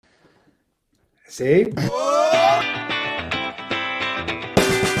See?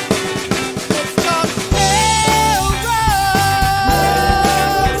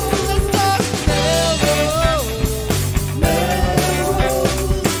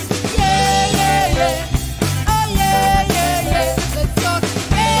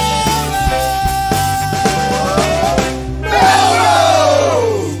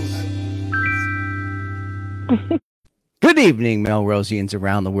 Good evening, Melrosians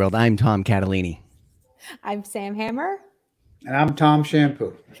around the world. I'm Tom Catalini. I'm Sam Hammer. And I'm Tom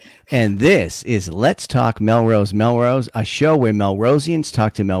Shampoo. And this is Let's Talk Melrose. Melrose, a show where Melrosians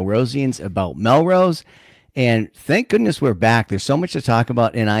talk to Melrosians about Melrose. And thank goodness we're back. There's so much to talk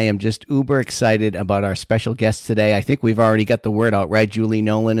about, and I am just uber excited about our special guest today. I think we've already got the word out, right? Julie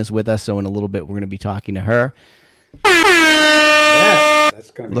Nolan is with us, so in a little bit we're going to be talking to her. Yes,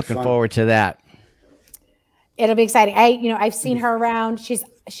 that's going to be Looking fun. forward to that. It'll be exciting. I've seen her around. She's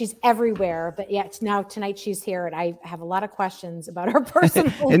everywhere, but yet now tonight she's here, and I have a lot of questions about her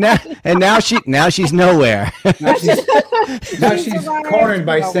personal life. and now she's nowhere. Now she's cornered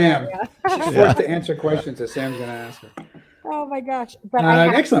by Sam. Yeah. She's forced to answer questions that Sam's going to ask her. Oh my gosh! But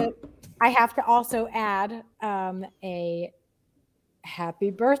excellent. I have to also add a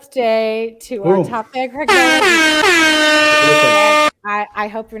happy birthday to our top pick. I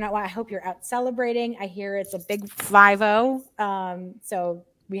hope you're not. I hope you're out celebrating. I hear it's a big 5-0. So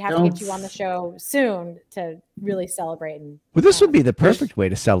we have to get you on the show soon to really celebrate. Well, this would be the perfect way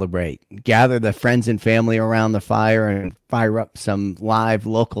to celebrate. Gather the friends and family around the fire and fire up some live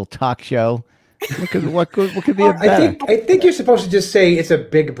local talk show. What could be better? I think you're supposed to just say it's a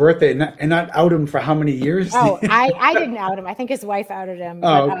big birthday and not out him for how many years? Oh, I didn't out him. I think his wife outed him.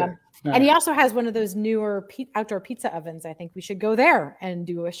 Okay. And he also has one of those newer outdoor pizza ovens. I think we should go there and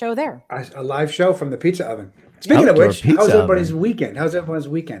do a show there. A live show from the pizza oven. Speaking of which, how's everybody's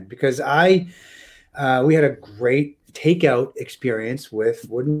weekend? Because we had a great takeout experience with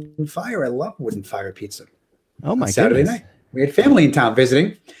Wooden Fire. I love Wooden Fire pizza. Oh my Saturday goodness. night. We had family in town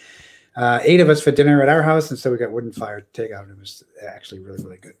visiting. 8 of us for dinner at our house, and so we got Wooden Fire takeout. It was actually really,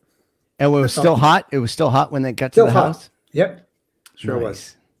 really good. And it was still hot? It was still hot when they got to the house? Yep. Sure Nice.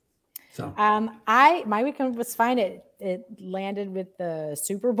 was. So my weekend was fine. It landed with the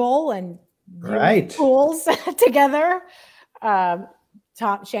Super Bowl and pools together. Tom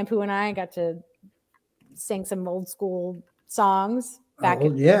Shampoo and I got to sing some old school songs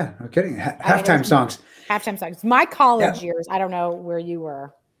yeah, no kidding. Halftime songs. Halftime songs. My college years. I don't know where you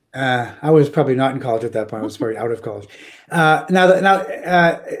were. I was probably not in college at that point. I was probably out of college. Now,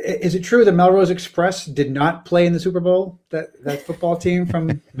 is it true the Melrose Express did not play in the Super Bowl? That football team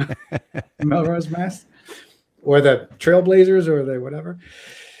from Melrose, Mass, or the Trailblazers, or the whatever.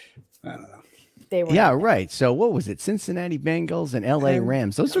 I don't know. They were. Yeah, right. So what was it? Cincinnati Bengals and L.A.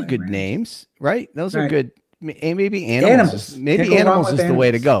 Rams. Those are good names, right? Those are good. Maybe animals. Maybe animals is the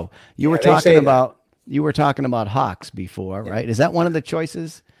way to go. You were talking about Hawks before, right? Is that one of the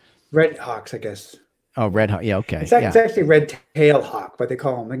choices? Red Hawks, I guess. Oh, Red Hawk. Yeah, okay. It's actually Red Tail Hawk, but they can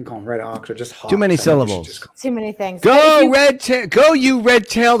call them Red Hawks or just Hawks. Too many syllables. Too many things. Go you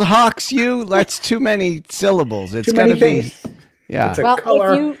red-tailed Hawks, you. That's too many syllables. It's going to be. Yeah.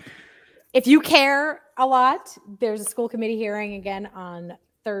 Well, if you care a lot, there's a school committee hearing again on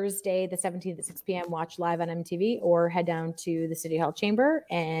Thursday, the 17th at 6 p.m. Watch live on MTV or head down to the City Hall chamber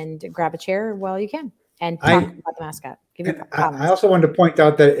and grab a chair while you can. And talk about the mascot. I also wanted to point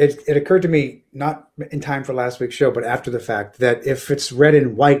out that it occurred to me, not in time for last week's show, but after the fact, that if it's red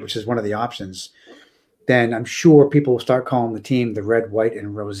and white, which is one of the options, then I'm sure people will start calling the team the Red, White,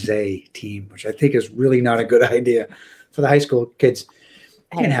 and Rosé team, which I think is really not a good idea for the high school kids.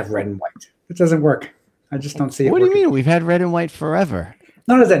 You can't have red and white. It doesn't work. I just don't see it. What do you mean? We've had red and white forever.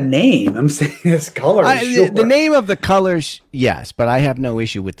 Not as a name. I'm saying it's color. The name of the colors, yes, but I have no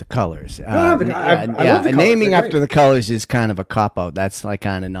issue with the colors. Naming after the colors is kind of a cop out. That's like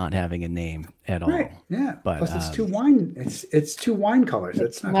kind of not having a name at all. Right. Yeah. But plus, it's too wine. It's too wine colors.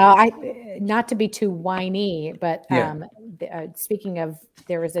 It's not. Well, not to be too whiny, but speaking of,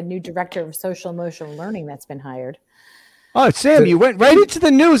 there is a new director of social emotional learning that's been hired. Oh, Sam, you went right into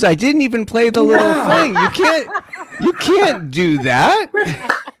the news. I didn't even play the little thing. You can't do that.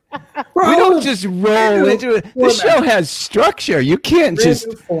 We don't just roll into it. The show has structure. You can't just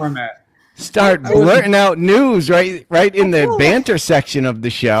start blurting out news right in the banter section of the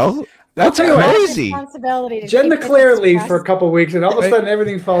show. That's crazy. Jen LeClaire leaves for a couple of weeks, and all of a sudden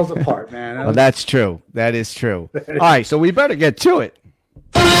everything falls apart, man. Well, that's true. That is true. All right, so we better get to it.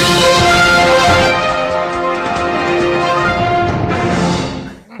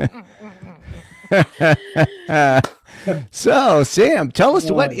 So, Sam, tell us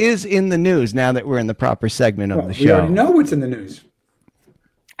what is in the news now that we're in the proper segment of the We already show. know what's in the news.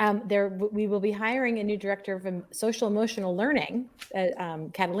 We will be hiring a new director of social emotional learning.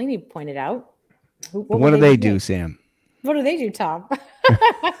 Catalini pointed out. What do they do, Sam? What do they do, Tom?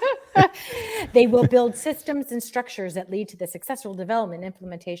 They will build systems and structures that lead to the successful development,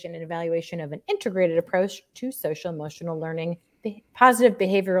 implementation, and evaluation of an integrated approach to social emotional learning, positive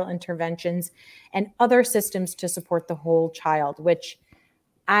behavioral interventions, and other systems to support the whole child, which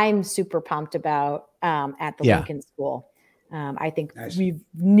I'm super pumped about at the Lincoln School. I think we've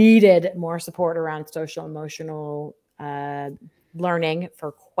needed more support around social emotional learning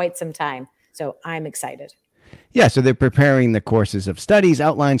for quite some time. So I'm excited. Yeah, so they're preparing the courses of studies,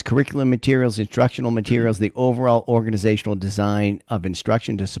 outlines, curriculum materials, instructional materials, the overall organizational design of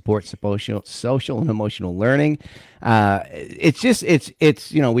instruction to support social and emotional learning. It's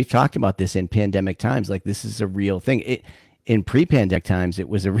we've talked about this in pandemic times. Like, this is a real thing. In pre-pandemic times, it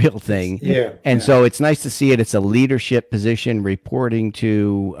was a real thing. So it's nice to see it. It's a leadership position, reporting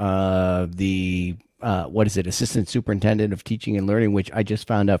to the assistant superintendent of teaching and learning, which I just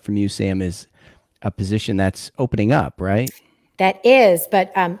found out from you, Sam, is a position that's opening up, right? That is,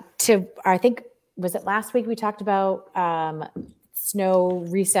 but I think, was it last week we talked about snow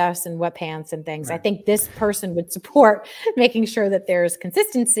recess and wet pants and things. Right. I think this person would support making sure that there's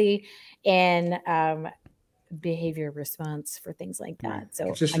consistency in behavior response for things like that. So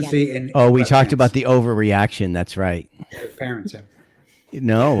consistency we talked about the overreaction. That's right. Parents.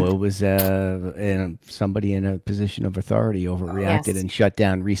 No, it was somebody in a position of authority overreacted and shut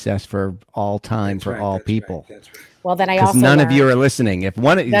down recess for all time for all people. Right. That's right. Well, then I also none of you are listening. If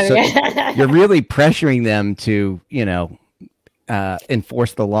one, you're really pressuring them to,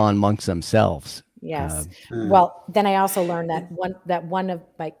 enforce the law amongst themselves. Yes. Well, then I also learned that one of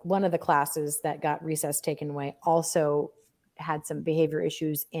the classes that got recess taken away also had some behavior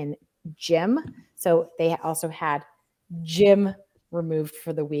issues in gym. So they also had gym removed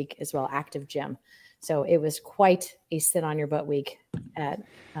for the week as well, active gym. So it was quite a sit on your butt week at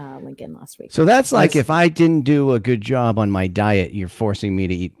Lincoln last week. So that's like, if I didn't do a good job on my diet, you're forcing me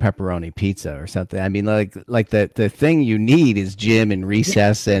to eat pepperoni pizza or something. I mean, like the thing you need is gym and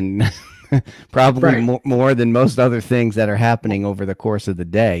recess and probably more than most other things that are happening over the course of the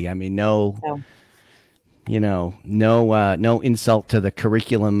day. I mean, no insult to the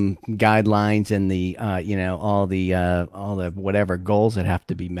curriculum guidelines and the all the whatever goals that have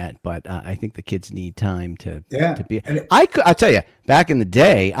to be met, but I think the kids need time to be. I'll tell you, back in the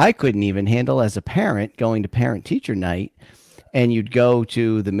day, I couldn't even handle, as a parent, going to parent teacher night, and you'd go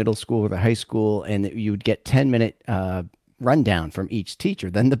to the middle school or the high school, and you'd get 10-minute rundown from each teacher.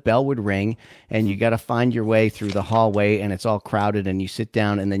 Then the bell would ring and you got to find your way through the hallway, and it's all crowded, and you sit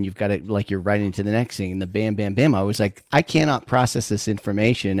down, and then you've got to, like, you're right into the next thing, and the bam, bam, bam. I was like, I cannot process this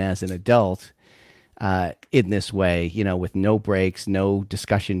information as an adult in this way, with no breaks, no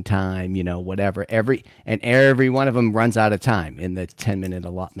discussion time, whatever. Every one of them runs out of time in the 10-minute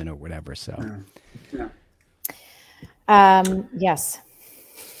allotment or whatever. So, yes.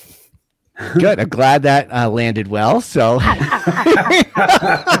 Good. I'm glad that landed well. So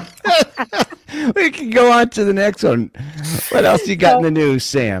we can go on to the next one. What else you got in the news,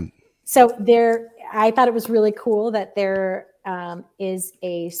 Sam? So I thought it was really cool that there is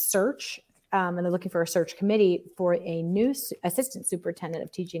a search, and they're looking for a search committee for a new assistant superintendent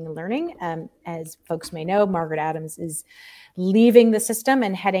of teaching and learning. As folks may know, Margaret Adams is leaving the system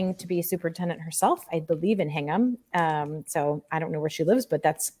and heading to be superintendent herself, I believe, in Hingham. So I don't know where she lives, but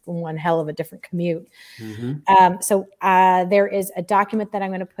that's one hell of a different commute. So there is a document that I'm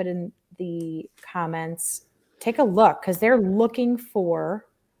going to put in the comments. Take a look, because they're looking for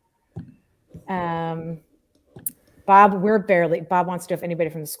Bob wants to know if anybody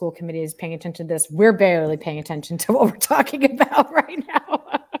from the school committee is paying attention to this. We're barely paying attention to what we're talking about right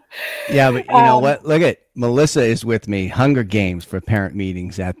now. Yeah, but you know what? Look at Melissa is with me. Hunger Games for parent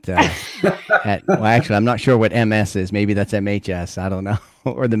meetings at well, actually, I'm not sure what MS is. Maybe that's MHS. I don't know,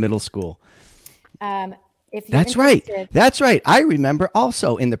 or the middle school. That's right. That's right. I remember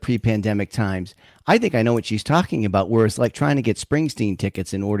also in the pre-pandemic times. I think I know what she's talking about. Where it's like trying to get Springsteen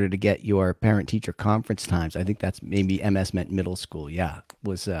tickets in order to get your parent-teacher conference times. I think that's maybe MS meant middle school. Yeah, it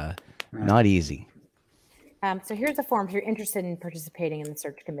was not easy. So here's the form if you're interested in participating in the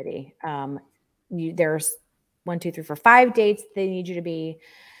search committee. There's 1, 2, 3, 4, 5 dates they need you to be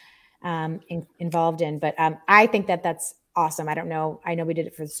involved in. But I think that's awesome. I don't know. I know we did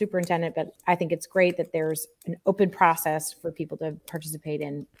it for the superintendent, but I think it's great that there's an open process for people to participate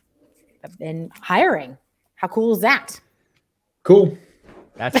in hiring. How cool is that? Cool.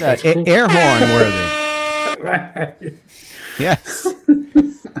 That's air horn worthy. Right. Yes.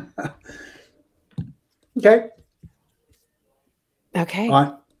 Okay.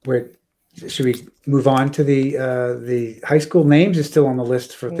 Okay. Should we move on to the high school names? Is still on the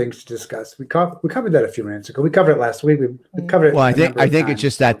list for things to discuss. We covered that a few minutes ago. We covered it last week. We covered it. Well, a number I of think it's times.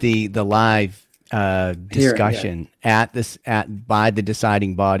 just that the live discussion by the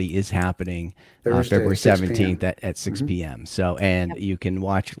deciding body is happening Thursday, February 6 17th at 6 p.m. So, and you can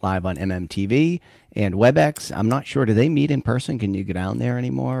watch live on MMTV and WebEx. I'm not sure. Do they meet in person? Can you get down there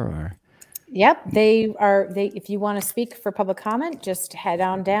anymore? Or Yep, they if you want to speak for public comment, just head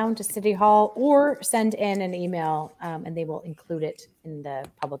on down to City Hall or send in an email, and they will include it in the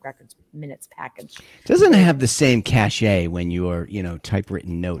public records minutes package. doesn't have the same cachet when your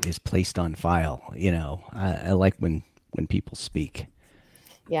typewritten note is placed on file. I like when people speak.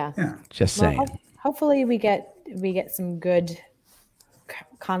 Yeah. Just Well, saying. hopefully we get some good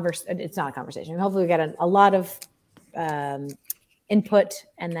it's not a conversation. Hopefully we get a lot of input,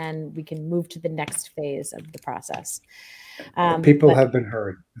 and then we can move to the next phase of the process. People have been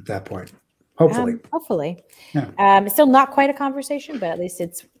heard at that point. Hopefully. Hopefully. Yeah. It's still not quite a conversation, but at least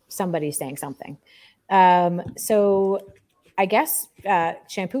it's somebody saying something. So I guess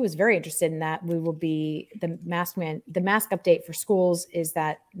Shampoo was very interested in that. We will be the mask update for schools is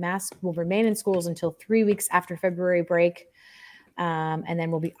that masks will remain in schools until 3 weeks after February break, and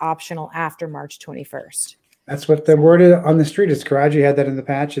then will be optional after March 21st. That's what the word on the street is. Karaji had that in the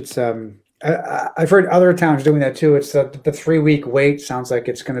patch. It's I've heard other towns doing that too. It's the 3 week wait. Sounds like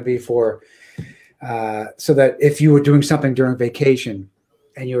it's going to be for so that if you were doing something during vacation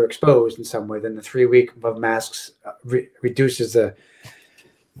and you were exposed in some way, then the 3 week of masks reduces the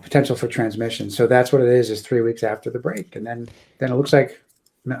potential for transmission. So that's what it is 3 weeks after the break, and then it looks like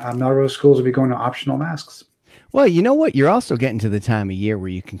Melrose schools will be going to optional masks. Well, you know what? You're also getting to the time of year where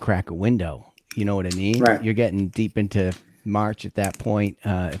you can crack a window. You know what I mean? Right. You're getting deep into March at that point.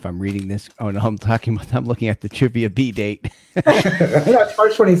 If I'm reading this, I'm looking at the Trivia B date.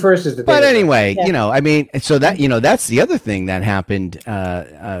 March 21st is the day. But anyway, I mean, so that, that's the other thing that happened.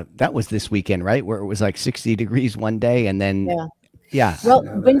 That was this weekend, right? Where it was like 60 degrees one day and then, yeah. Well,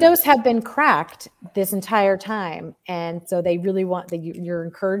 windows have been cracked this entire time. And so they really you're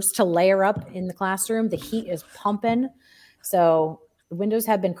encouraged to layer up in the classroom. The heat is pumping. So the windows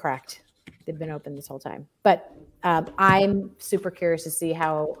have been cracked. They've been open this whole time. But I'm super curious to see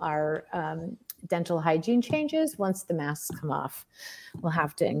how our dental hygiene changes once the masks come off. We'll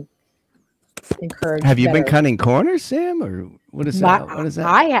have to encourage. Have you been cutting corners, Sam, or what is that? What is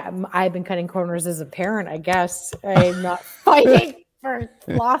that? I've been cutting corners as a parent, I guess. I'm not fighting for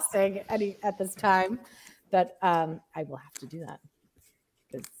flossing at this time, but I will have to do that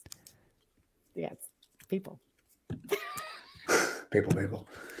because it's people. People.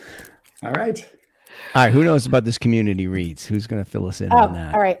 All right. All right. Who knows about this community reads? Who's going to fill us in on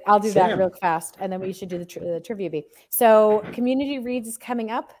that? All right. I'll do Sam. that real fast. And then we should do the trivia bee. So community reads is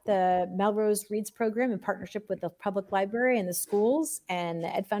coming up. The Melrose Reads program in partnership with the public library and the schools and the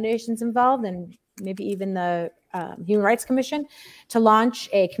Ed Foundation's involved, and maybe even the Human Rights Commission, to launch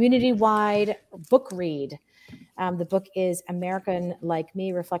a community-wide book read. The book is American Like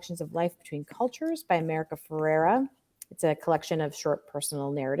Me, Reflections of Life Between Cultures by America Ferrera. It's a collection of short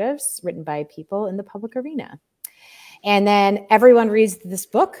personal narratives written by people in the public arena. And then everyone reads this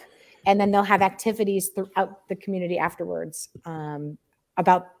book, and then they'll have activities throughout the community afterwards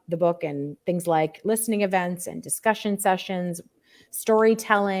about the book, and things like listening events and discussion sessions,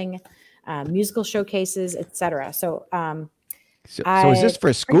 storytelling, musical showcases, etc. So is this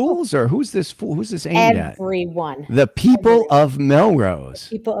for schools, or who's this aimed at? Everyone. The people of Melrose.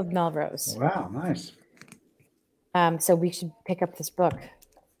 People of Melrose. Wow, nice. So we should pick up this book.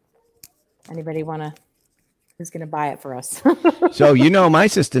 Anybody who's going to buy it for us? So my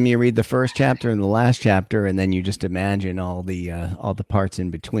system, you read the first chapter and the last chapter, and then you just imagine all the parts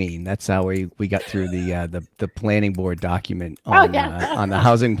in between. That's how we got through the planning board document on the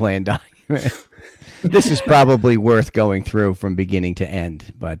housing plan document. This is probably worth going through from beginning to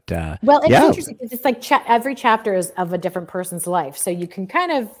end. But it's interesting because it's like every chapter is of a different person's life, so you can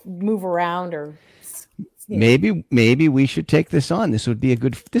kind of move around or. Maybe we should take this on. This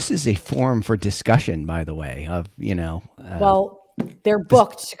is a forum for discussion, by the way, well, they're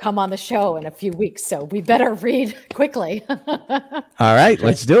booked to come on the show in a few weeks, so we better read quickly. All right,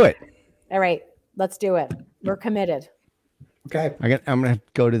 let's do it. All right, let's do it. We're committed. Okay. I'm going to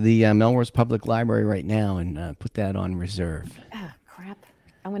go to the Melrose Public Library right now and put that on reserve. Ah, crap.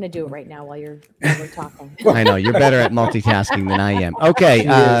 I'm going to do it right now while we're talking. I know you're better at multitasking than I am. Okay,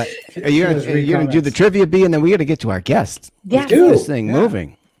 are you going to do the trivia bee, and then we got to get to our guests? Yeah, Let's get this thing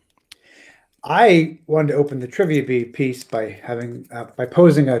moving. I wanted to open the Trivia Bee piece by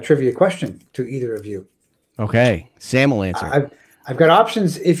posing a trivia question to either of you. Okay, Sam will answer. I've got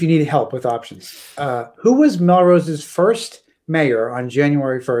options if you need help with options. Who was Melrose's first mayor on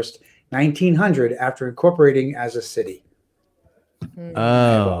January 1st, 1900, after incorporating as a city?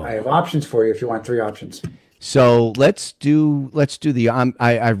 Oh, I have options for you if you want 3 options. So let's do the.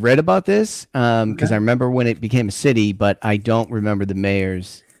 I read about this because I remember when it became a city, but I don't remember the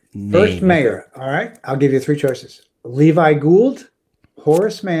mayor's name. First mayor. All right, I'll give you 3 choices: Levi Gould,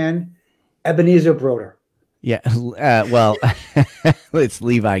 Horace Mann, Ebenezer Broder. Yeah, well, it's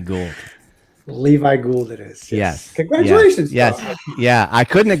Levi Gould. Levi Gould it is. Yes. Congratulations. Yes. Yeah. I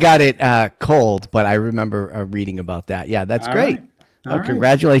couldn't have got it cold, but I remember reading about that. Yeah, that's All great. right.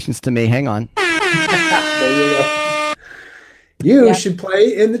 Congratulations to me. Hang on. There you go. You should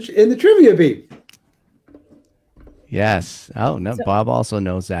play in the Trivia Bee. Yes. Oh, no, Bob also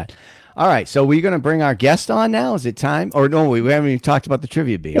knows that. All right, so we're going to bring our guest on now. Is it time? Or no, we haven't even talked about the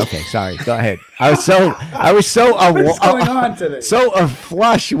Trivia Bee. Okay, sorry. Go ahead. I was so What's going on today? So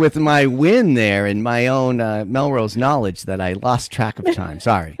flush with my win there and my own Melrose knowledge that I lost track of time.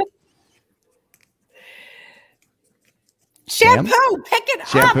 Sorry. Shampoo, pick it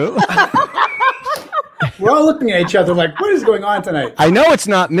Shampoo? up. We're all looking at each other like, what is going on tonight? I know it's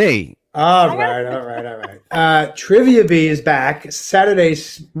not me. All right. Trivia Bee is back Saturday,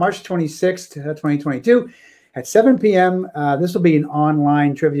 March 26th, 2022 at 7 p.m. This will be an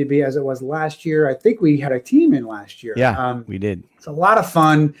online Trivia Bee as it was last year. I think we had a team in last year. Yeah, we did. It's a lot of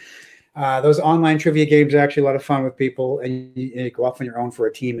fun. Those online trivia games are actually a lot of fun with people, and you go off on your own for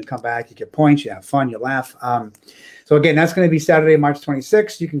a team and come back. You get points, you have fun, you laugh. So again, that's going to be Saturday, March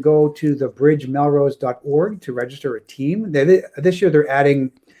 26th. You can go to thebridgemelrose.org to register a team. This year, they're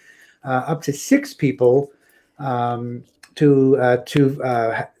adding up to 6 people to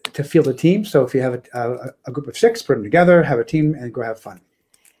field a team. So if you have a group of 6, put them together, have a team, and go have fun.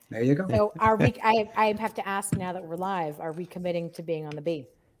 There you go. So are we? I have to ask now that we're live. Are we committing to being on the Bee?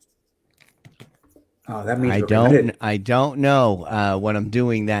 Oh, that means I don't know what I'm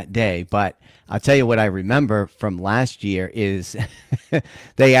doing that day, but I'll tell you what I remember from last year is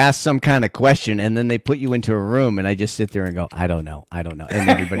they asked some kind of question and then they put you into a room and I just sit there and go, I don't know. And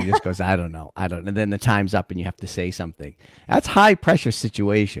everybody just goes, I don't know. And then the time's up and you have to say something. That's high pressure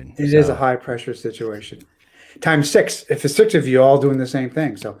situation. It is a high pressure situation. Times 6. If it's 6 of you all doing the same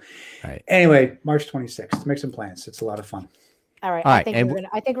thing. So anyway, March 26th, make some plans. It's a lot of fun. All right. I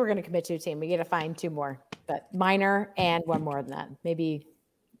think we're gonna commit to a team. We got to find 2 more, but minor and 1 more than that. Maybe.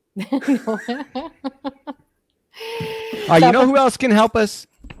 You know who else can help us?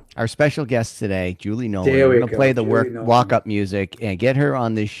 Our special guest today, Julie Nolan. We're going to play the walk-up music and get her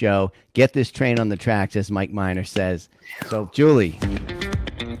on this show. Get this train on the tracks, as Mike Miner says. So, Julie.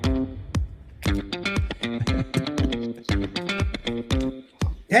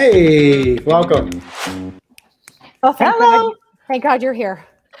 Hey, welcome. Oh, hello. Thank God you're here.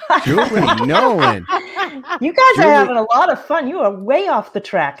 Julie Nolan. You guys are having a lot of fun. You are way off the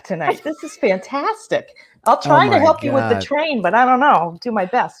track tonight. This is fantastic. I'll try to help you with the train, but I don't know. I'll do my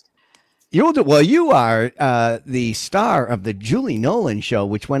best. You'll do well. You are the star of the Julie Nolan Show,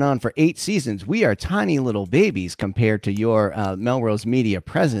 which went on for 8 seasons. We are tiny little babies compared to your Melrose media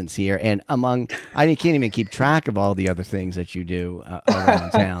presence here, and I can't even keep track of all the other things that you do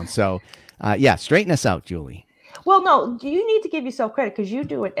around town. So, straighten us out, Julie. Well, no, you need to give yourself credit because you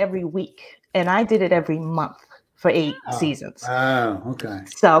do it every week, and I did it every month for 8 seasons. Oh, okay.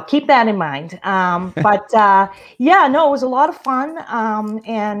 So keep that in mind. But it was a lot of fun.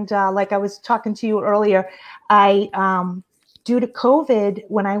 And like I was talking to you earlier, due to COVID,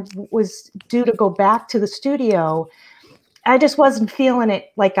 when I was due to go back to the studio, I just wasn't feeling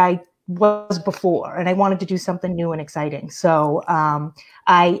it like I was before, and I wanted to do something new and exciting. So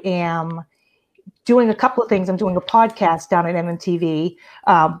I am doing a couple of things. I'm doing a podcast down at MMTV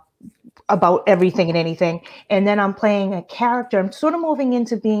about everything and anything. And then I'm playing a character. I'm sort of moving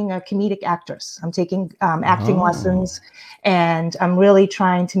into being a comedic actress. I'm taking acting lessons, and I'm really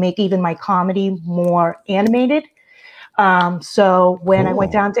trying to make even my comedy more animated. So when I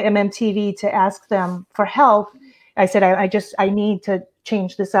went down to MMTV to ask them for help, I said, I need to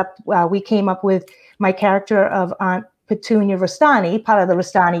change this up. We came up with my character of Aunt Petunia Rastani, part of the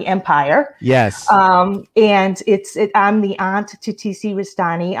Rastani Empire. Yes. And I'm the aunt to TC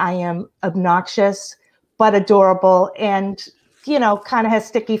Rastani. I am obnoxious, but adorable, and, kind of has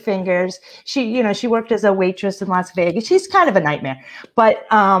sticky fingers. She worked as a waitress in Las Vegas. She's kind of a nightmare, but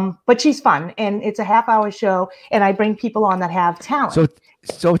she's fun, and it's a half-hour show, and I bring people on that have talent.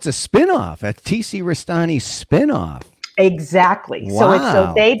 So it's a spinoff, a TC Rastani spinoff. Exactly. Wow.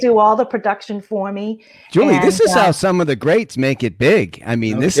 So they do all the production for me. Julie, And, this is how some of the greats make it big. I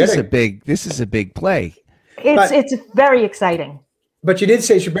mean, No this is a kidding. big play. it's very exciting. But you did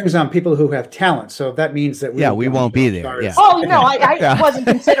say she brings on people who have talent, so that means that we We won't be there. stars. Yeah. Oh no, I Yeah. wasn't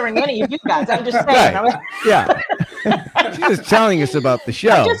considering any of you guys. I'm just saying. Right. Yeah. She's just telling us about the show.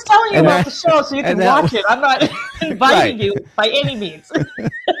 I'm just telling you And about that- the show so you can and that watch it. I'm not inviting Right. you by any means.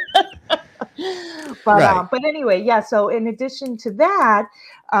 Right. But anyway, yeah. So in addition to that,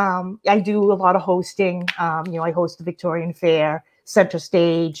 I do a lot of hosting. I host the Victorian Fair, Center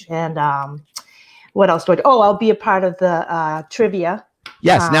Stage, and what else do I do? Oh, I'll be a part of the trivia.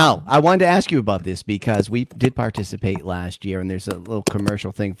 Yes. Now, I wanted to ask you about this because we did participate last year, and there's a little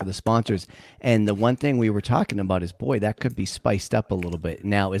commercial thing for the sponsors. And the one thing we were talking about is, boy, that could be spiced up a little bit.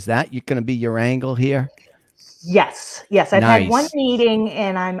 Now, is that going to be your angle here? Yes. I've had one Nice. meeting,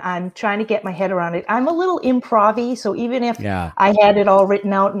 and I'm trying to get my head around it. I'm a little improv-y, so even if Yeah. I had it all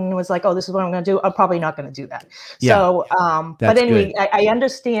written out and was like, "Oh, this is what I'm going to do," I'm probably not going to do that. Yeah. So, but That's anyway, good. I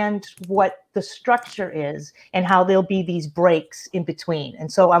understand what the structure is and how there'll be these breaks in between,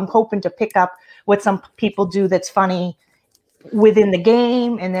 and so I'm hoping to pick up what some people do that's funny within the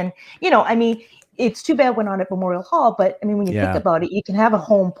game, and then I mean, it's too bad we're not at Memorial Hall, but I mean, when you Yeah. think about it, you can have a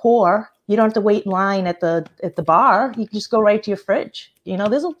home pour. You don't have to wait in line at the bar. You can just go right to your fridge. You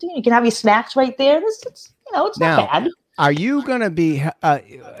can have your snacks right there. It's Now, not bad. Are you going to be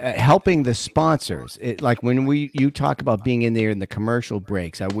helping the sponsors? Like when you talk about being in there in the commercial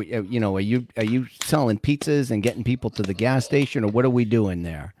breaks, are you selling pizzas and getting people to the gas station, or what are we doing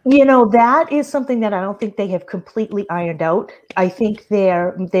there? That is something that I don't think they have completely ironed out. I think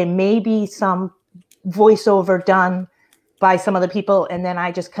there may be some voiceover done by some other people, and then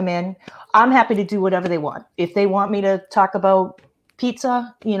I just come in. I'm happy to do whatever they want. If they want me to talk about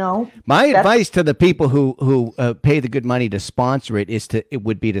pizza, My advice to the people who pay the good money to sponsor it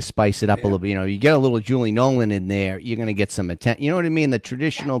would be to spice it up a little bit. You get a little Julie Nolan in there, you're going to get some attention. You know what I mean? The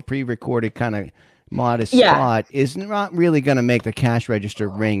traditional pre-recorded kind of modest spot is not really going to make the cash register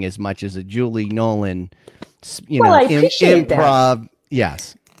ring as much as a Julie Nolan, I appreciate improv.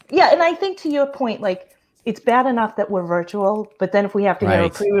 Yes. Yeah, and I think to your point, like, it's bad enough that we're virtual, but then if we have to get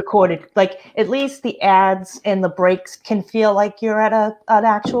a pre-recorded, like at least the ads and the breaks can feel like you're at an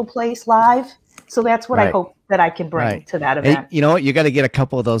actual place live. So that's what I hope that I can bring to that event. And you know what? You got to get a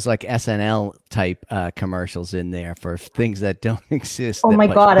couple of those like SNL type commercials in there for things that don't exist. Oh my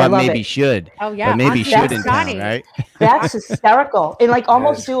God, I love it. Should. Oh yeah, but maybe should in Johnny. town, right? That's hysterical. And like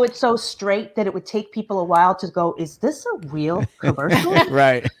almost do it so straight that it would take people a while to go, is this a real commercial?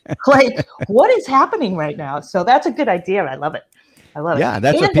 Right. Like, what is happening right now? So that's a good idea. I love it. Yeah,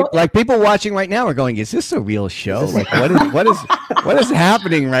 that's what people watching right now are going, is this a real show? Like what is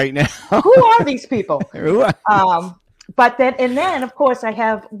happening right now? Who are these people? But then of course I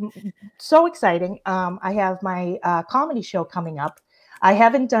have so exciting. I have my comedy show coming up. I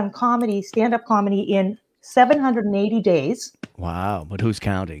haven't done stand-up comedy in 780 days. Wow, but who's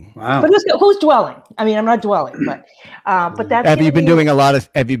counting? Wow. But who's dwelling? I mean, I'm not dwelling, but that's. Have you been doing a lot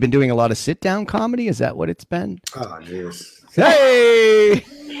of sit-down comedy? Is that what it's been? Oh, jeez. Hey!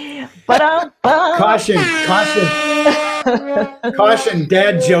 Caution,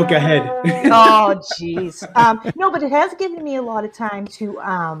 dad joke ahead. Oh, geez. No, but it has given me a lot of time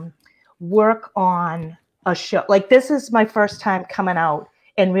to work on a show. Like, this is my first time coming out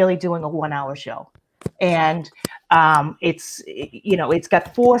and really doing a 1-hour show. And it's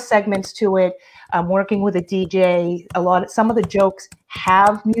got 4 segments to it. I'm working with a DJ. Some of the jokes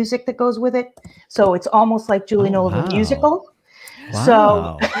have music that goes with it. So it's almost like Julie Nolan the musical. Wow.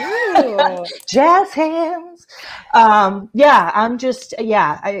 So jazz hands.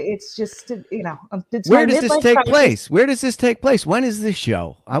 It's just, it's Where does this take place? Where does this take place? When is this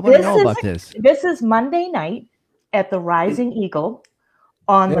show? I want to know about this. This is Monday night at the Rising Eagle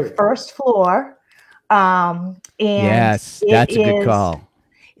on the first floor. And yes, that's a good call.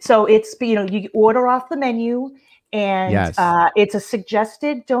 So it's, you order off the menu, and it's a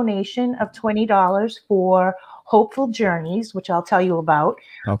suggested donation of $20 for Hopeful Journeys, which I'll tell you about.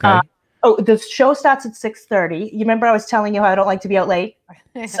 Okay. The show starts at 6:30. You remember I was telling you how I don't like to be out late?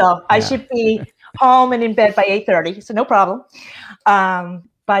 So I should be home and in bed by 8:30, so no problem.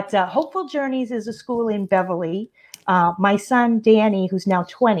 But Hopeful Journeys is a school in Beverly. My son, Danny, who's now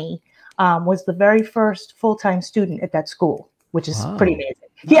 20, was the very first full-time student at that school, which is pretty amazing.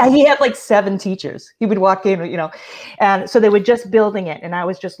 Yeah, he had like 7 teachers. He would walk in, and so they were just building it, and I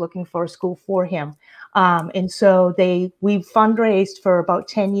was just looking for a school for him. And so we fundraised for about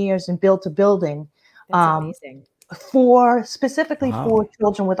 10 years and built a building. That's amazing. specifically for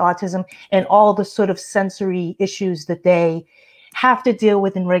children with autism and all the sort of sensory issues that they have to deal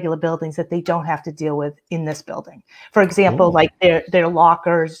with in regular buildings that they don't have to deal with in this building. For example, like their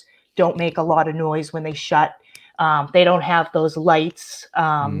lockers don't make a lot of noise when they shut. They don't have those lights.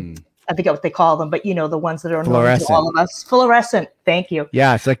 I forget what they call them, but the ones that are annoying to all of us. Fluorescent. Thank you.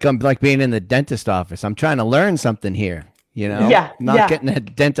 Yeah, it's like being in the dentist office. I'm trying to learn something here. Not getting a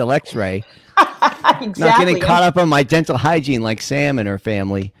dental X-ray. Exactly. Not getting caught up on my dental hygiene like Sam and her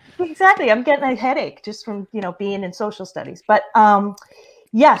family. Exactly. I'm getting a headache just from being in social studies. But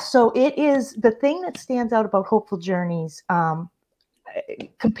so it is the thing that stands out about Hopeful Journeys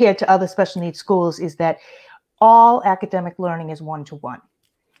compared to other special needs schools is that all academic learning is one-to-one.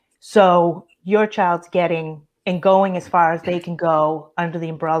 So your child's getting and going as far as they can go under the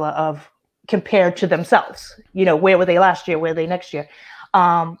umbrella of compared to themselves. Where were they last year? Where are they next year?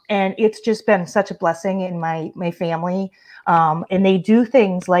 And it's just been such a blessing in my family. And they do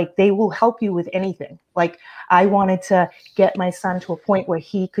things like they will help you with anything. Like I wanted to get my son to a point where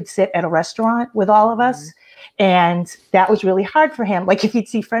he could sit at a restaurant with all of us. And that was really hard for him. Like if he'd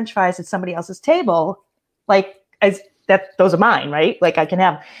see French fries at somebody else's table, those are mine, right? Like I can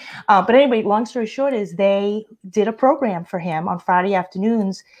have. But anyway, long story short is they did a program for him on Friday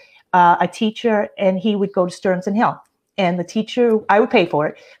afternoons, a teacher, and he would go to Stearns and Hill. And the teacher, I would pay for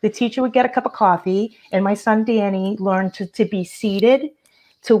it. The teacher would get a cup of coffee, and my son Danny learned to be seated,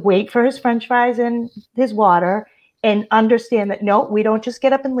 to wait for his French fries and his water, and understand that, no, we don't just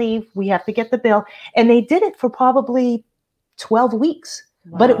get up and leave. We have to get the bill. And they did it for probably 12 weeks.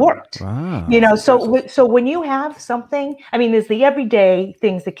 Wow. But it worked, so when you have something, I mean, there's the everyday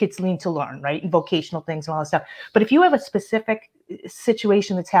things that kids need to learn, right? And vocational things and all that stuff. But if you have a specific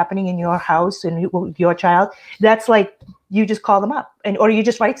situation that's happening in your house and your child, that's like, you just call them up or you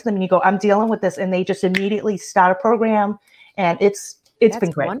just write to them and you go, I'm dealing with this. And they just immediately start a program. And it's been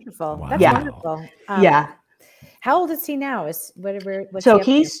great. Wonderful. Wow. That's wonderful. How old is he now? He's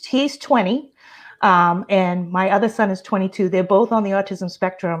 20. And my other son is 22. They're both on the autism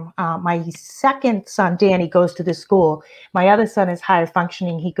spectrum. My second son, Danny, goes to this school. My other son is higher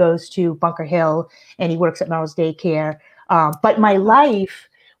functioning. He goes to Bunker Hill and he works at Melrose Daycare. But my life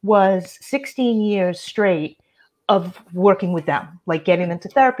was 16 years straight of working with them, like getting into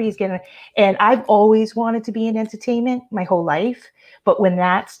therapies, and I've always wanted to be in entertainment my whole life. But when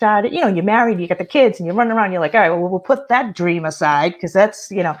that started, you're married, you got the kids and you're running around, you're like, all right, well, we'll put that dream aside because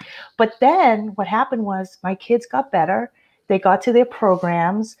that's, but then what happened was my kids got better. They got to their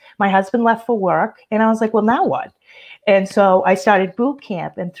programs. My husband left for work and I was like, well, now what? And so I started boot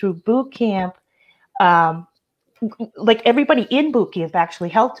camp, and through boot camp, like everybody in boot camp actually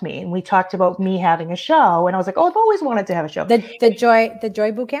helped me. And we talked about me having a show. And I was like, oh, I've always wanted to have a show. The Joy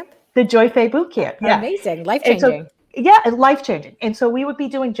boot camp? The Joy Fay boot camp. Yeah. Amazing. Life-changing. Life-changing. And so we would be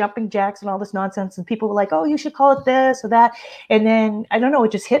doing jumping jacks and all this nonsense. And people were like, oh, you should call it this or that. And then, I don't know,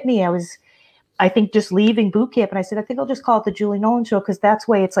 it just hit me. I think just leaving boot camp. And I said, I think I'll just call it the Julie Nolan Show because that's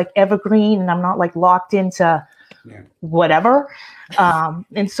way it's like evergreen and I'm not like locked into whatever.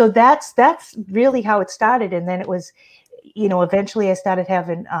 And so that's really how it started. And then it was, eventually I started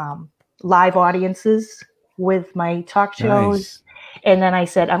having live audiences with my talk shows. Nice. And then I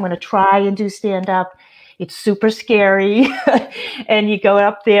said, I'm going to try and do stand-up. It's super scary. And you go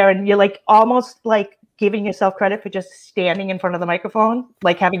up there and you're like almost like giving yourself credit for just standing in front of the microphone,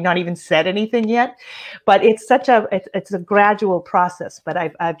 like having not even said anything yet. But it's it's a gradual process, but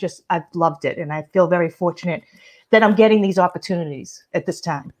I've loved it. And I feel very fortunate that I'm getting these opportunities at this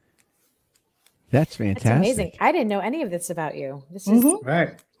time. That's fantastic. That's amazing. I didn't know any of this about you. This is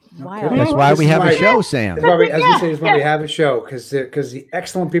right. Wild. That's why we have a show, Sam. That's why we have a show, because the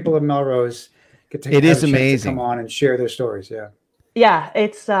excellent people of Melrose get to. It is amazing. To come on and share their stories. Yeah. Yeah,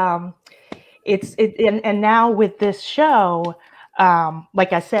 it's and now with this show,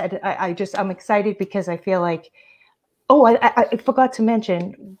 like I said, I'm excited because I feel like, I forgot to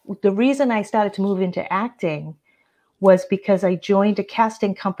mention the reason I started to move into acting was because I joined a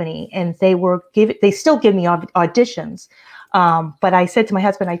casting company and they still give me auditions. But I said to my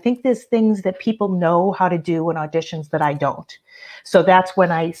husband, I think there's things that people know how to do in auditions that I don't. So that's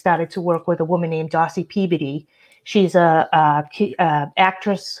when I started to work with a woman named Darcy Peabody. She's a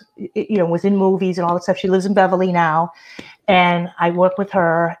actress, was in movies and all that stuff. She lives in Beverly now. And I work with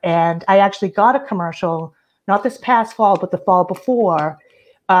her. And I actually got a commercial, not this past fall, but the fall before.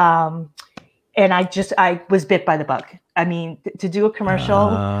 And I was bit by the bug. I mean, to do a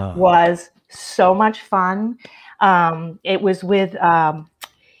commercial was so much fun. It was with the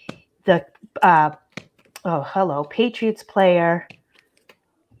Patriots player,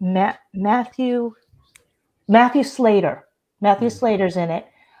 Matthew Matthew Slater. Matthew Slater's in it.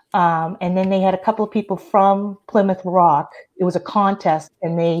 And then they had a couple of people from Plymouth Rock. It was a contest,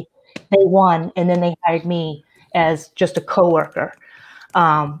 and they won, and then they hired me as just a coworker.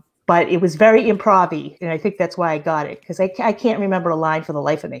 But it was very improv-y, and I think that's why I got it, because I can't remember a line for the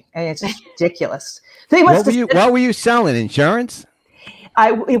life of me, and it's just ridiculous. What were you selling? Insurance?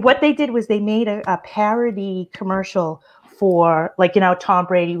 What they did was they made a parody commercial for, like, Tom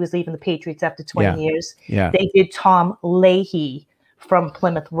Brady was leaving the Patriots after 20 years. Yeah. They did Tom Leahy from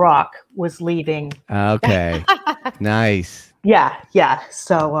Plymouth Rock was leaving. Okay. Nice. Yeah.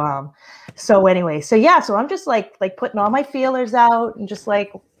 So anyway, so I'm just like putting all my feelers out and just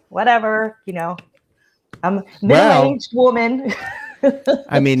like, whatever, I'm a middle-aged woman.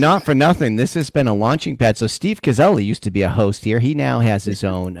 I mean, not for nothing. This has been a launching pad. So Steve Cazzelli used to be a host here. He now has his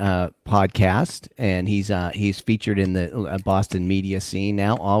own podcast, and he's featured in the Boston media scene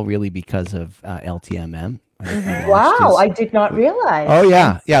now, all really because of LTMM. Wow, I did not realize. Oh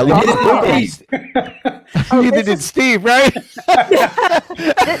yeah. Neither did Steve, right?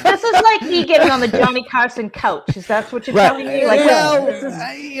 This is like me getting on the Johnny Carson couch. Is that what you're telling me? Like,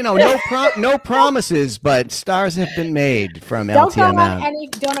 no promises, but stars have been made from Don't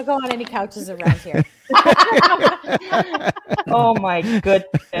LTMM. Don't go on any couches around here. Oh my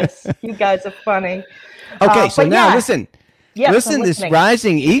goodness, you guys are funny. Okay, so now listen. Yes, listen, this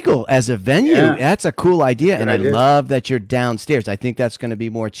Rising Eagle as a venue, that's a cool idea. Good and idea. I love that you're downstairs. I think that's going to be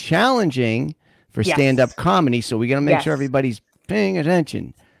more challenging for stand-up comedy. So we got to make sure everybody's paying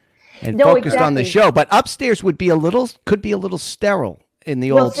attention and focused on the show. But upstairs could be a little sterile in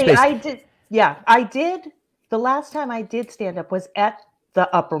the old space. I did. The last time I did stand-up was at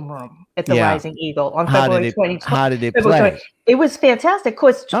the Upper Room at the Rising Eagle on February 2020. How did it play? It was fantastic. Of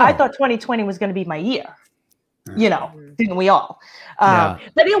course, I thought 2020 was going to be my year. Didn't we all? But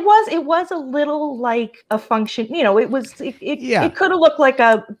it was a little like a function. It could have looked like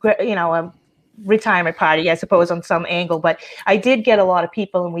a retirement party, I suppose, on some angle. But I did get a lot of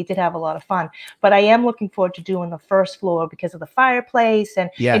people, and we did have a lot of fun. But I am looking forward to doing the first floor because of the fireplace, and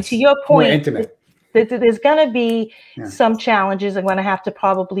to your point, more intimate. There's going to be some challenges. I'm going to have to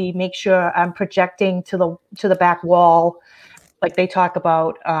probably make sure I'm projecting to the back wall. Like they talk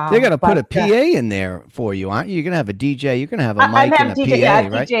about, they're gonna put a PA in there for you, aren't you? You're gonna have a DJ. You're gonna have a mic and a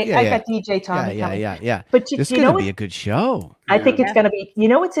PA, right? I got DJ Tommy. Yeah. But it's gonna be a good show. I think it's gonna be.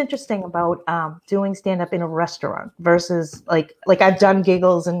 What's interesting about doing stand up in a restaurant versus like I've done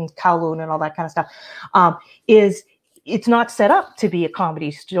Giggles and Kowloon and all that kind of stuff, is it's not set up to be a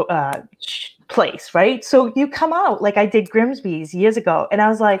comedy place, right? So you come out like I did Grimsby's years ago, and I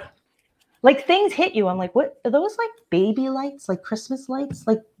was like things hit you. I'm like, what are those, like baby lights, like Christmas lights?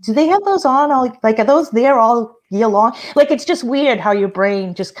 Like, do they have those on all, like are those there all year long? Like, it's just weird how your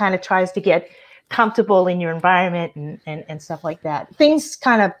brain just kind of tries to get comfortable in your environment and stuff like that. Things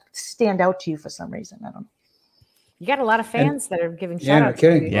kind of stand out to you for some reason. I don't know. You got a lot of fans that are giving shout outs. No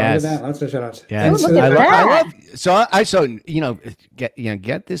kidding. Yes. Lots of shout outs. Yeah. Look at that.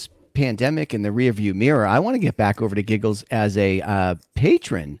 Get this pandemic in the rearview mirror. I want to get back over to Giggles as a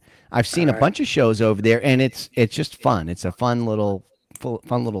patron. I've seen a bunch of shows over there, and it's just fun. It's a fun little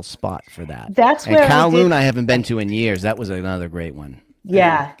spot for that. That's where Kowloon I haven't been to in years. That was another great one.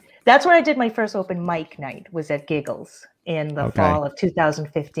 Yeah, that's where I did my first open mic night, was at Giggles in the fall of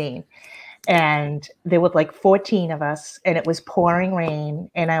 2015. And there were like 14 of us, and it was pouring rain.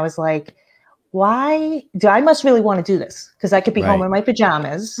 And I was like, I must really want to do this, because I could be home in my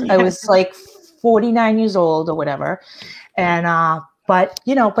pajamas. I was like 49 years old or whatever. And, but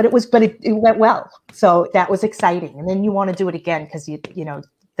it went well. So that was exciting. And then you want to do it again, because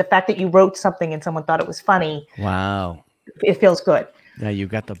the fact that you wrote something and someone thought it was funny. Wow. It feels good. Yeah, you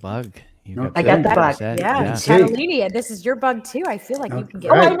got the bug. I got the bug. Yeah. Catalina, this is your bug too. I feel like you can get.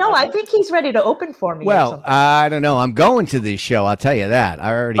 Oh, I know. I think he's ready to open for me. Well, I don't know. I'm going to this show. I'll tell you that.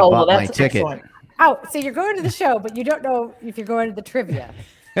 I already bought my ticket. Excellent. Oh, so you're going to the show, but you don't know if you're going to the trivia.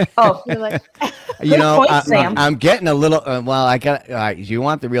 Oh, you're like, I'm getting a little. You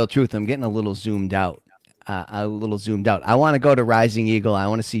want the real truth? I'm getting a little zoomed out. I want to go to Rising Eagle. I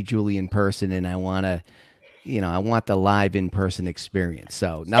want to see Julie in person, and I want to. I want the live in-person experience.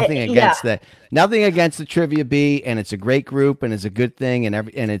 So nothing against the Trivia Bee, and it's a great group, and it's a good thing, and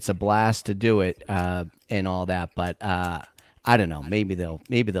it's a blast to do it, and all that. But I don't know. Maybe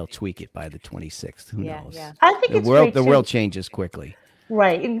they'll tweak it by the 26th. Who knows? Yeah. I think the world changes quickly.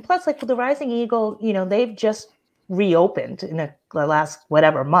 Right, and plus, like with the Rising Eagle, they've just reopened in the last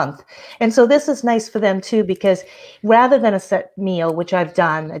whatever month, and so this is nice for them too, because rather than a set meal, which I've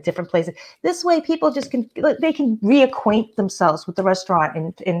done at different places, this way people just can reacquaint themselves with the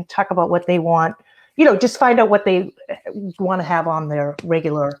restaurant and talk about what they want just find out what they want to have on their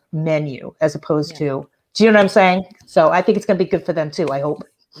regular menu as opposed to, do you know what I'm saying? So I think it's going to be good for them too, I hope.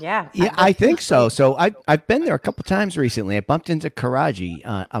 Yeah. Yeah, I think so. So I've been there a couple times recently. I bumped into Karaji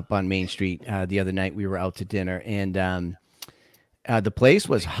up on Main Street the other night. We were out to dinner, and the place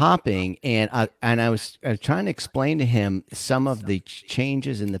was hopping. And I was trying to explain to him some of the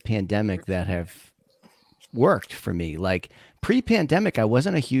changes in the pandemic that have worked for me. Like pre-pandemic, I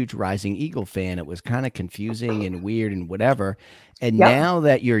wasn't a huge Rising Eagle fan. It was kind of confusing and weird and whatever. And now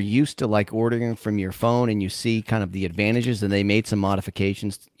that you're used to like ordering from your phone and you see kind of the advantages, and they made some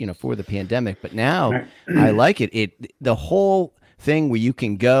modifications, for the pandemic, but now I like it. The whole thing where you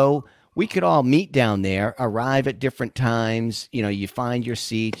can go, we could all meet down there, arrive at different times. You find your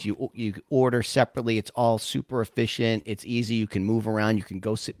seats, you order separately. It's all super efficient. It's easy. You can move around. You can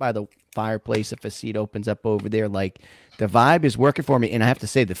go sit by the fireplace if a seat opens up over there. Like the vibe is working for me, and I have to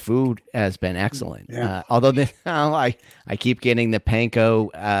say the food has been excellent. Yeah. Although I keep getting the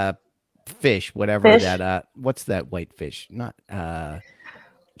panko fish, whatever that. What's that white fish? Not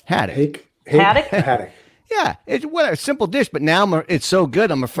haddock. Haddock. Yeah, it's what a simple dish, but now it's so good.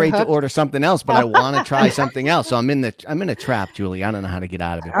 I'm afraid to order something else, but I want to try something else. So I'm in a trap, Julie. I don't know how to get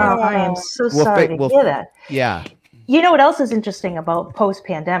out of it. Oh, I am so sorry to hear that. Yeah. You know what else is interesting about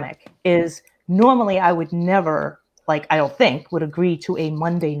post-pandemic is normally I would never, I don't think, would agree to a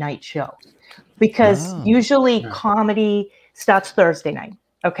Monday night show because usually comedy starts Thursday night.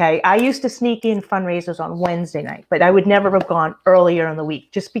 Okay. I used to sneak in fundraisers on Wednesday night, but I would never have gone earlier in the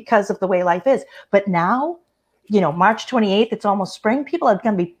week just because of the way life is. But now, March 28th, it's almost spring. People are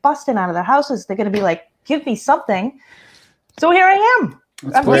going to be busting out of their houses. They're going to be like, give me something. So here I am.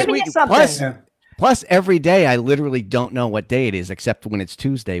 I'm giving you something. Plus, every day I literally don't know what day it is, except when it's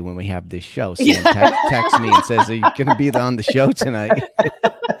Tuesday when we have this show. Sam texts me and says, "Are you going to be on the show tonight?"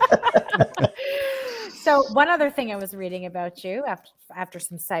 So one other thing I was reading about you after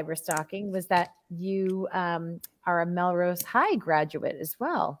some cyber stalking was that you are a Melrose High graduate as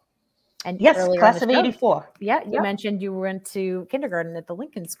well. And yes, class of 84. Yeah, you mentioned you went to kindergarten at the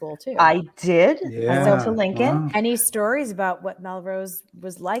Lincoln School too. I did. Yeah. I went to Lincoln. Wow. Any stories about what Melrose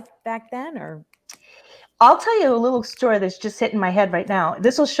was like back then, or? I'll tell you a little story that's just hitting my head right now.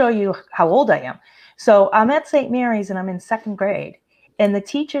 This will show you how old I am. So I'm at St. Mary's and I'm in second grade. And the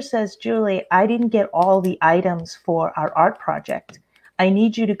teacher says, Julie, I didn't get all the items for our art project. I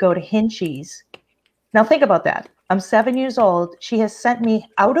need you to go to Hinchey's. Now think about that. I'm 7 years old. She has sent me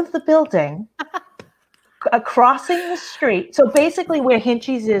out of the building, crossing the street. So basically where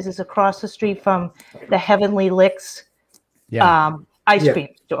Hinchey's is across the street from the Heavenly Licks ice cream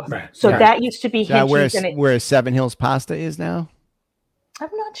store. Right. So that used to be Hinchey's. Where Seven Hills Pasta is now? I'm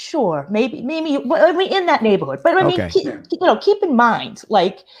not sure. Maybe in that neighborhood. But I mean, keep in mind,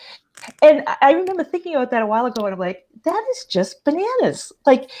 and I remember thinking about that a while ago, and I'm like, that is just bananas.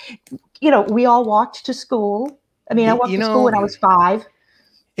 We all walked to school. I mean, I walked to school when I was 5.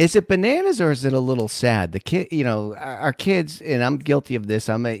 Is it bananas or is it a little sad? The kid, our kids, and I'm guilty of this.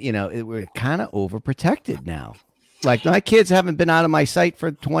 We're kind of overprotected now. Like my kids haven't been out of my sight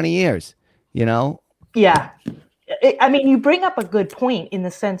for 20 years, Yeah. I mean, you bring up a good point in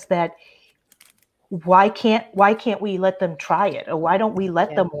the sense that why can't we let them try it, or why don't we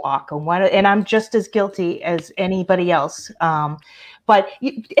let them walk, and I'm just as guilty as anybody else. But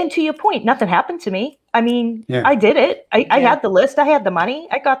to your point, nothing happened to me. I mean, I did it. I had the list. I had the money.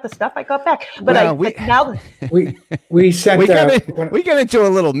 I got the stuff. I got back. But we get into a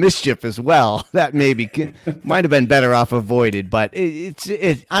little mischief as well. That maybe might have been better off avoided. But I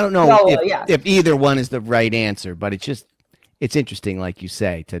don't know if either one is the right answer. But it's interesting, like you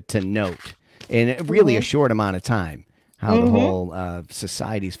say, to note in really a short amount of time how the whole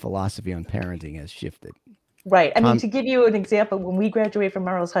society's philosophy on parenting has shifted. Right. I mean, to give you an example, when we graduated from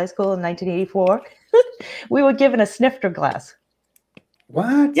Melrose High School in 1984, we were given a snifter glass.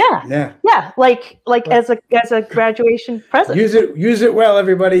 What? Yeah. As a graduation present. Use it well,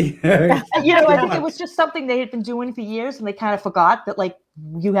 everybody. I think it was just something they had been doing for years, and they kind of forgot that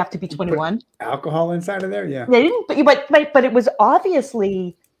you have to be 21. Alcohol inside of there, yeah. They didn't, but it was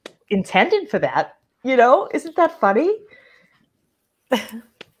obviously intended for that. Isn't that funny?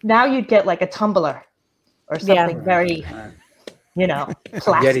 Now you'd get a tumbler or something very,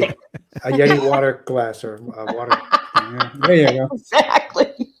 plastic. A Yeti water glass or water. There you go.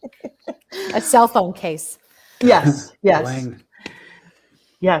 Exactly. A cell phone case. Yes. Bling.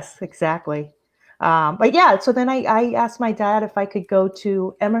 Yes, exactly. So then I asked my dad if I could go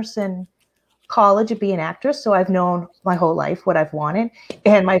to Emerson College and be an actress. So I've known my whole life what I've wanted.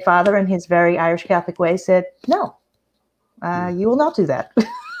 And my father, in his very Irish Catholic way, said, no, you will not do that.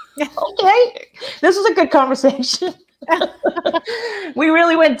 Okay, this was a good conversation. We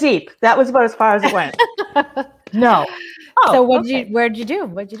really went deep. That was about as far as it went. No. Oh, So okay. where'd you do?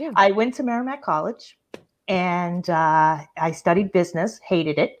 What'd you do? I went to Merrimack College, and I studied business.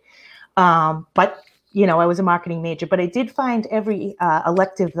 Hated it, but I was a marketing major. But I did find every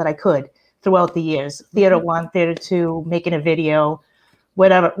elective that I could throughout the years: Theater 1, Theater 2, making a video,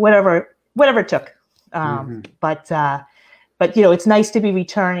 whatever it took. But it's nice to be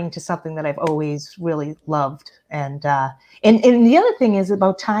returning to something that I've always really loved. And the other thing is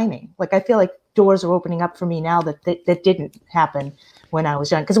about timing. Like, I feel like doors are opening up for me now that didn't happen when I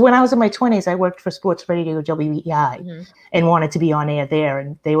was young. Because when I was in my 20s, I worked for Sports Radio WEI and wanted to be on air there.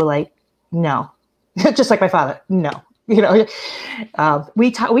 And they were like, no, just like my father, no. We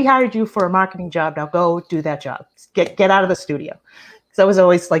hired you for a marketing job. Now go do that job. Get out of the studio. So I was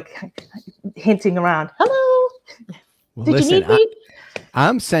always like hinting around, hello. Well, Did listen, you need me?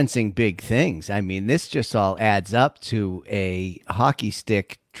 I'm sensing big things. I mean, this just all adds up to a hockey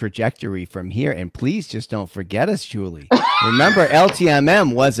stick trajectory from here. And please just don't forget us, Julie. Remember,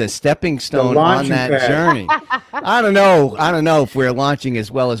 LTMM was a stepping stone on that journey. I don't know if we're launching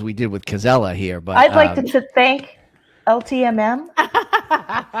as well as we did with Casella here, but I'd like to thank LTMM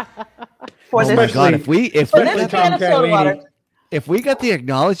for oh this. my God, if we this can of soda water. If we got the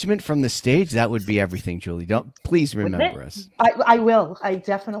acknowledgement from the stage, that would be everything, Julie. Please remember us. I will. I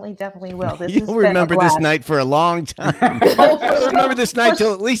definitely will. You'll remember this night for a long time. You'll remember this night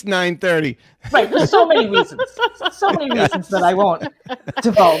till at least 9:30. Right. There's so many reasons. So many reasons that I won't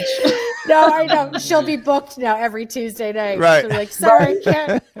divulge. No, I know. She'll be booked now every Tuesday night. Right. She'll be like, sorry, I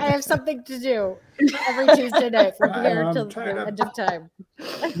can't. I have something to do every Tuesday night from here till the end of time.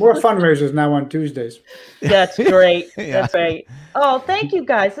 More fundraisers now on Tuesdays. That's great. Yeah. That's great. Oh, thank you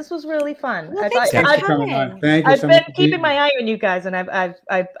guys. This was really fun. Well, thanks for Thanks for coming on. Thank you I've so been much. keeping my eye on you guys, and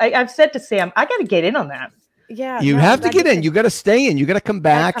I've said to Sam, I got to get in on that. Yeah. You have to get in. You got to stay in. You got to come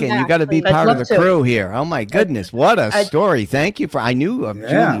back, and you got to be please. part of I'd the love to. crew here. Oh my goodness, what a story! Thank you for. I knew of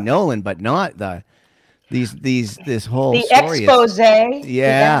Yeah. Julie Nolan, but not this whole The story. expose.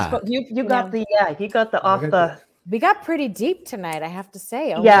 Yeah. You got the off the. We got pretty deep tonight, I have to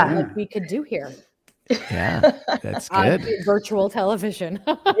say. Yeah. What we could do here Yeah, that's on good. virtual television.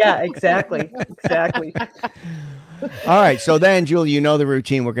 Yeah, exactly. All right, so then, Julie, you know the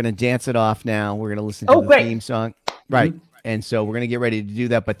routine. We're going to dance it off now. We're going to listen to the great. theme song. Right. And so we're going to get ready to do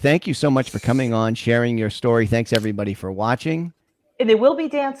that. But thank you so much for coming on, sharing your story. Thanks, everybody, for watching. And they will be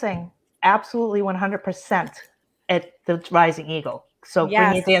dancing absolutely 100% at the Rising Eagle. So bring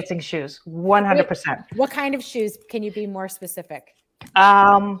your Yes. dancing shoes, 100%. What kind of shoes? Can you be more specific?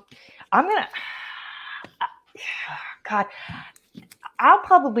 I'm gonna. God, I'll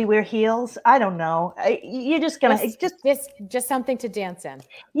probably wear heels. I don't know. You're just gonna Just something to dance in.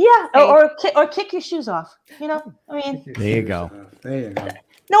 yeah, or kick your shoes off. I mean, There you go. There you go.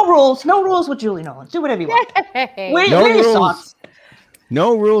 no rules with Julie Nolan. Do whatever you want. Hey. Wear No your rules. socks.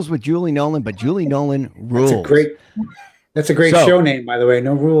 No rules with Julie Nolan, but Julie Nolan rules. That's a great So- show name, by the way.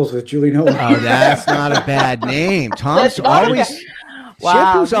 No Rules with Julie Nolan. Oh, that's not a bad name. Tom's That's not a always bad- Wow.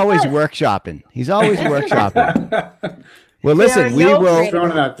 Shippu's always workshopping. He's always workshopping. Well, listen, There we are no will.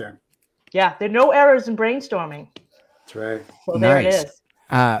 Throwing it out there. Yeah, there are no errors in brainstorming. That's right. So there it Nice.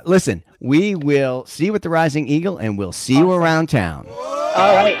 is. Listen, we will see you at the Rising Eagle, and we'll see you around town.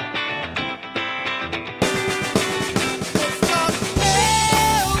 All right.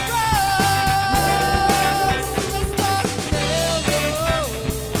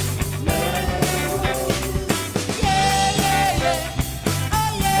 Yeah, yeah, yeah.